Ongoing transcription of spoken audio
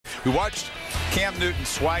We watched Cam Newton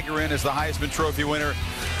swagger in as the Heisman Trophy winner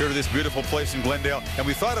here to this beautiful place in Glendale. And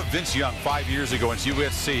we thought of Vince Young 5 years ago in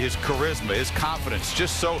USC, his charisma, his confidence,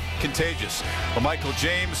 just so contagious. Well, Michael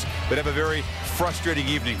James would have a very frustrating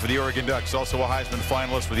evening for the Oregon Ducks, also a Heisman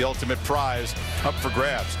finalist with the ultimate prize up for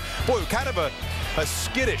grabs. Boy, kind of a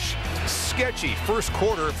skittish, sketchy first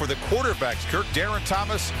quarter for the quarterbacks. Kirk, Darren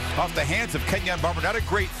Thomas off the hands of Kenyon Barber. Not a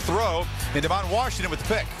great throw. And Devon Washington with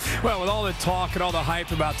the pick. Well, with all the talk and all the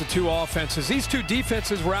hype about the two offenses, these two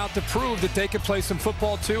defenses were out to prove that they could play some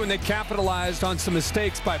football too, and they capitalized on some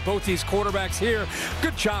mistakes by both these quarterbacks here.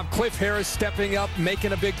 Good job, Cliff Harris stepping up,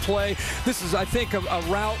 making a big play. This is, I think, a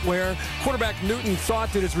route where quarterback Newton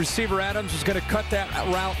thought that his receiver Adams was going to cut that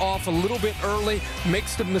route off a little bit early,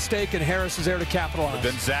 makes the mistake, and Harris is there to capitalize. But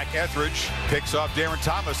then Zach Etheridge picks off Darren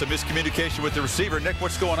Thomas, a miscommunication with the receiver. Nick,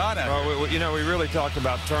 what's going on out here? You know, we really talked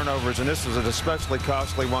about turnovers, and this was an especially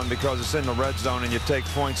costly one because it's in the red zone and you take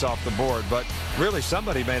points off the board. But really,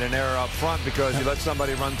 somebody made an error up front because you let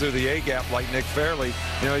somebody run through the A-gap like Nick Fairley.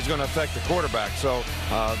 You know, he's going to affect the quarterback. So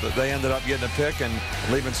they ended up getting a pick and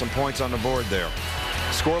leaving some points on the board there.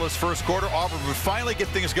 Scoreless first quarter. Auburn would finally get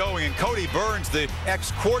things going, and Cody Burns, the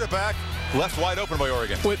ex-quarterback, left wide open by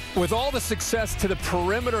Oregon. With all the success to the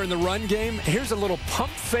perimeter in the run game, here's a little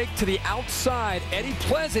pump fake to the outside. Eddie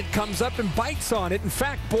Pleasant comes up and bites on it. In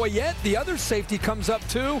fact, Boyette, the other safety, comes up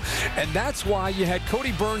too, and that's why you had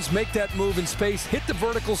Cody Burns make that move in space, hit the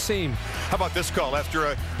vertical seam. How about this call? After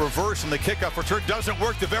a reverse and the kickoff return doesn't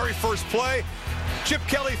work the very first play, Chip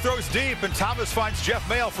Kelly throws deep, and Thomas finds Jeff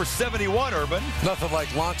Mayle for 71, Urban. Nothing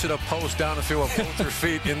like launching a post down the field with both your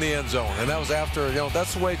feet in the end zone. And that was after, you know,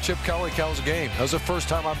 that's the way Chip Kelly calls a game. That was the first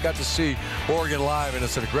time I've got to see Oregon live, and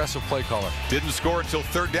it's an aggressive play caller. Didn't score until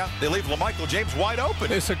third down. They leave LaMichael James wide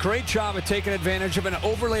open. It's a great job of taking advantage of an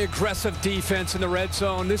overly aggressive defense in the red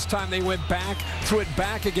zone. This time they went back, threw it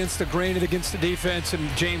back against the grain and against the defense, and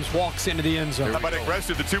James walks into the end zone. How about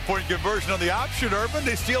aggressive? The two-point conversion on the option, Urban.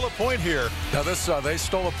 They steal a point here. Now this, they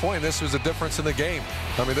stole a point. This was the difference in the game.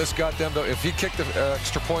 I mean, this got them to, if he kicked the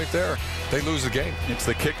extra point there, they lose the game. It's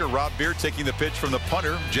the kicker, Rob Beer, taking the pitch from the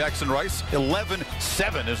punter, Jackson Rice.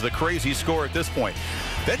 11-7 is the crazy score at this point.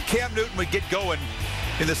 Then Cam Newton would get going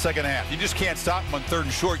in the second half. You just can't stop him on third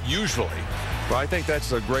and short usually. Well, I think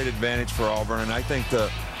that's a great advantage for Auburn, and I think the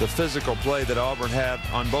physical play that Auburn had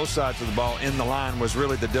on both sides of the ball in the line was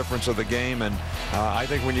really the difference of the game. And I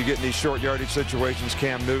think when you get in these short yardage situations,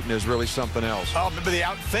 Cam Newton is really something else. Oh, remember they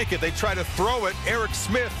outthink it. They try to throw it. Eric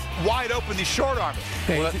Smith wide open, the short arm.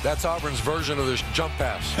 Well, that's Auburn's version of this jump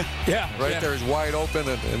pass. Yeah. Right there is wide open,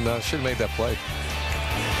 and should have made that play.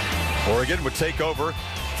 Oregon would take over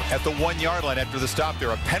at the 1-yard line after the stop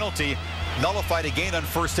there. A penalty nullified a gain on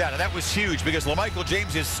first down, and that was huge because LaMichael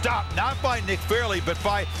James is stopped not by Nick Fairley but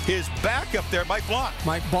by his backup there, Mike Blanc.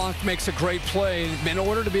 Mike Blanc makes a great play. In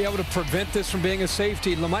order to be able to prevent this from being a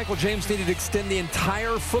safety, LaMichael James needed to extend the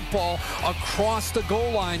entire football across the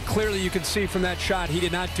goal line. Clearly you can see from that shot he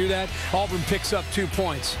did not do that. Auburn picks up 2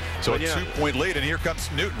 points. So a 2-point lead, and here comes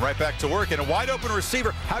Newton right back to work, and a wide open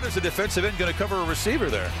receiver. How does the defensive end going to cover a receiver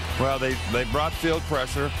there? Well, they brought field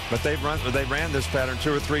pressure, but they ran this pattern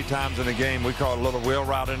 2 or 3 times in a game. We call it a little wheel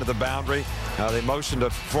route into the boundary. They motioned a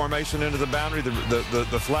formation into the boundary.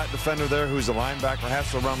 The flat defender there, who's the linebacker, has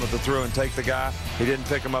to run with the through and take the guy. He didn't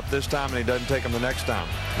pick him up this time, and he doesn't take him the next time.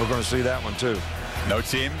 We're going to see that one too. No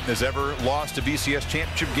team has ever lost a BCS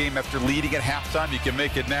championship game after leading at halftime. You can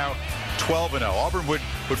make it now 12-0. Auburn would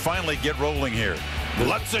finally get rolling here.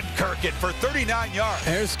 Lutzenkirchen for 39 yards.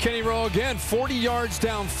 There's Kenny Rowe again, 40 yards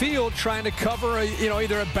downfield, trying to cover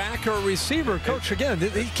either a back or a receiver. Coach, again,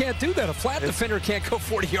 he can't do that. A flat defender can't go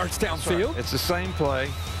 40 yards downfield. Right. It's the same play,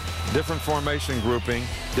 different formation grouping,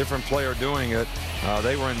 different player doing it.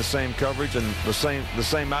 They were in the same coverage, and the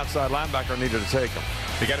same outside linebacker needed to take them.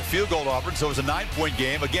 They got a field goal, Auburn, so it was a 9-point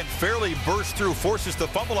game. Again, Fairley burst through, forces the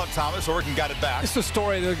fumble on Thomas. Oregon got it back. It's the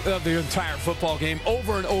story of the entire football game.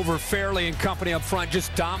 Over and over, Fairley and company up front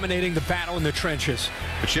just dominating the battle in the trenches.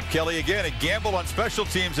 But Chip Kelly again, a gamble on special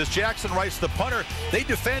teams as Jackson Rice, the punter. They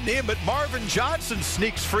defend him, but Marvin Johnson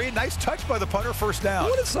sneaks free. Nice touch by the punter, first down.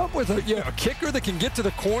 What is up with a kicker that can get to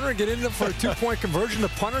the corner and get in there for a 2-point conversion? The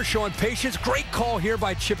punter showing patience. Great call here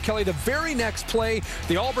by Chip Kelly. The very next play,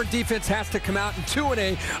 the Auburn defense has to come out in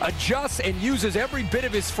 2-A, adjusts and uses every bit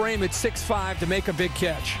of his frame at 6'5" to make a big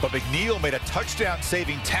catch. But McNeil made a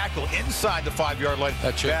touchdown-saving tackle inside the 5-yard line.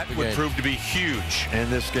 That would prove to be huge in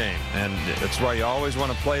this game, and it's why you always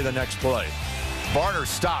want to play the next play. Barner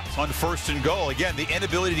stops on 1st and goal. Again, the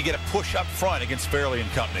inability to get a push up front against Fairley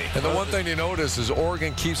and company. And the one thing you notice is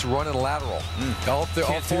Oregon keeps running lateral. All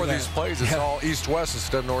four of these plays, it's all east-west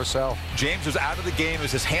instead of north-south. James was out of the game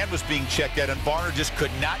as his hand was being checked out, and Barner just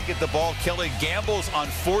could not get the ball. Kelly gambles on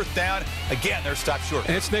 4th down. Again, they're stopped short.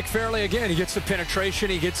 And it's Nick Fairley again. He gets the penetration.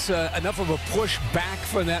 He gets enough of a push back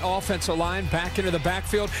from that offensive line, back into the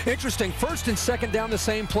backfield. Interesting, 1st and 2nd down the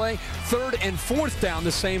same play, 3rd and 4th down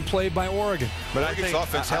the same play by Oregon. But Oregon's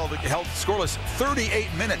offense held scoreless 38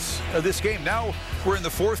 minutes of this game. Now we're in the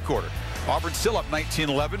 4th quarter. Auburn still up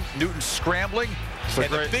 19-11. Newton scrambling.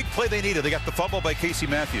 And the big play they needed, they got the fumble by Casey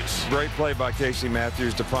Matthews. Great play by Casey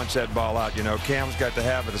Matthews to punch that ball out. You know, Cam's got the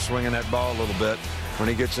habit of swinging that ball a little bit when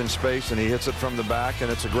he gets in space, and he hits it from the back,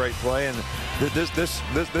 and it's a great play. And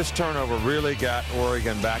this turnover really got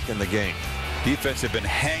Oregon back in the game. Defense have been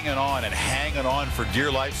hanging on for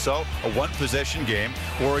dear life. So a one-possession game.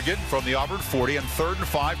 Oregon from the Auburn 40 and 3rd and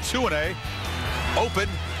 5, 2-and-A. Open,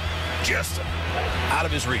 just out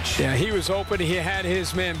of his reach. Yeah, he was open. He had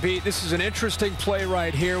his man beat. This is an interesting play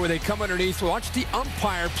right here where they come underneath. Watch the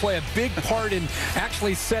umpire play a big part in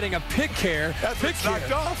actually setting a pick here. Etheridge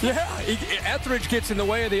knocked off. Yeah, Etheridge gets in the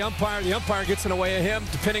way of the umpire. The umpire gets in the way of him,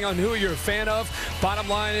 depending on who you're a fan of. Bottom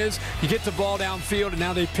line is, you get the ball downfield, and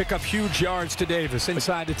now they pick up huge yards to Davis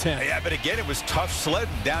inside the 10. Yeah, but again, it was tough sledding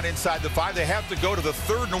down inside the 5. They have to go to the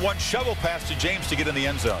 3rd and 1 shovel pass to James to get in the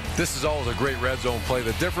end zone. This is always a great red zone play.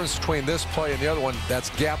 The difference between this play and the other one,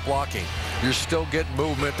 that's gap blocking. You're still getting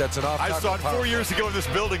movement. That's an off. I saw it 4 years ago in this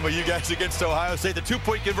building with you guys against Ohio State. The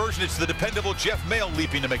 2-point conversion, it's the dependable Jeff Mayle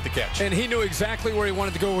leaping to make the catch. And he knew exactly where he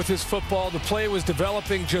wanted to go with his football. The play was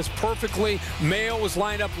developing just perfectly. Mayle was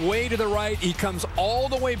lined up way to the right. He comes all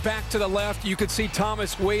the way back to the left. You could see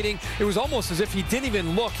Thomas waiting. It was almost as if he didn't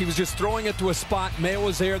even look. He was just throwing it to a spot. Mayle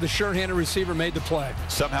was there. The sure-handed receiver made the play.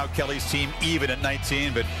 Somehow Kelly's team even at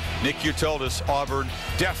 19, but Nick, you told us Auburn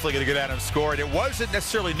definitely going to get out and score. And it wasn't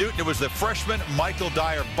necessarily Newton. It was the freshman Michael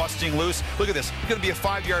Dyer busting loose. Look at this. It's going to be a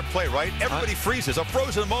 5-yard play, right? Everybody freezes. A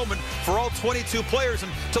frozen moment for all 22 players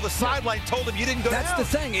until the sideline told him you didn't go down. That's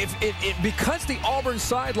the thing. Because the Auburn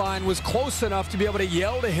sideline was close enough to be able to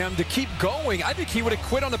yell to him to keep going, I think he would have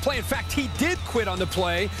quit on the play. In fact, he did quit on the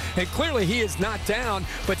play, and clearly he is not down.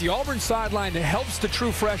 But the Auburn sideline helps the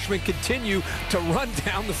true freshman continue to run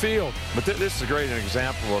down the field. But this is a great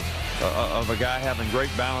example of a guy having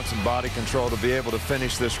great balance and body control to be able to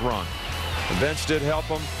finish this run. The bench did help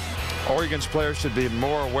him. Oregon's players should be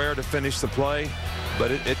more aware to finish the play,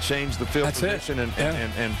 but it changed the field position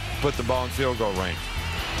and put the ball in field goal range.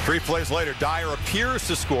 3 plays later, Dyer appears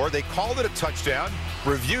to score. They called it a touchdown,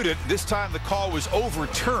 reviewed it. This time the call was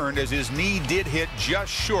overturned as his knee did hit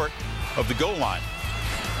just short of the goal line.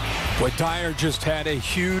 Boy, Dyer just had a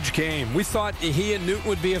huge game. We thought he and Newton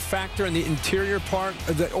would be a factor in the interior part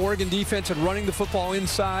of the Oregon defense and running the football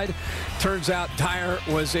inside. Turns out Dyer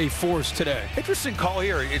was a force today. Interesting call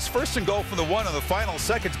here. It's 1st and goal from the 1 on the final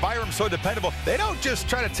seconds. Byram's so dependable. They don't just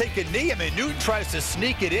try to take a knee. I mean, Newton tries to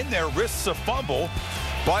sneak it in there, risks a fumble,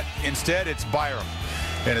 but instead it's Byram.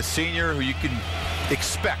 And a senior who you can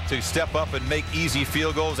expect to step up and make easy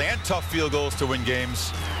field goals and tough field goals to win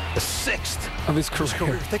games. The 6th of his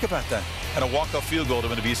career. Think about that. And a walk-off field goal to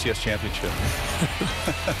win a BCS championship.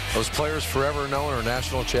 Those players forever known are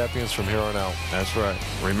national champions from here on out. That's right.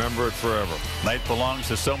 Remember it forever. Night belongs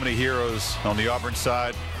to so many heroes on the Auburn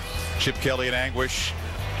side. Chip Kelly in anguish.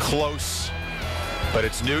 Close. But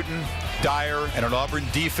it's Newton, Dyer, and an Auburn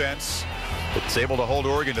defense that's able to hold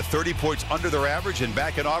Oregon to 30 points under their average. And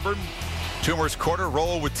back in Auburn, Toomer's corner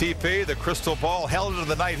roll with TP. The crystal ball held into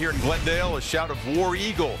the night here in Glendale. A shout of War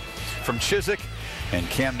Eagle from Chiswick. And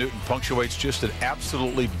Cam Newton punctuates just an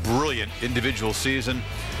absolutely brilliant individual season.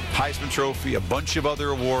 Heisman Trophy, a bunch of other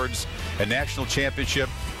awards, a national championship.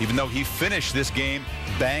 Even though he finished this game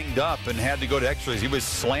banged up and had to go to x-rays, he was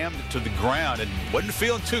slammed to the ground and wasn't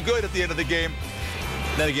feeling too good at the end of the game.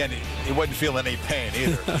 Then again, he wasn't feeling any pain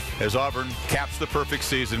either. As Auburn caps the perfect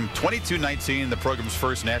season, 22-19, the program's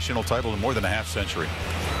first national title in more than a half century.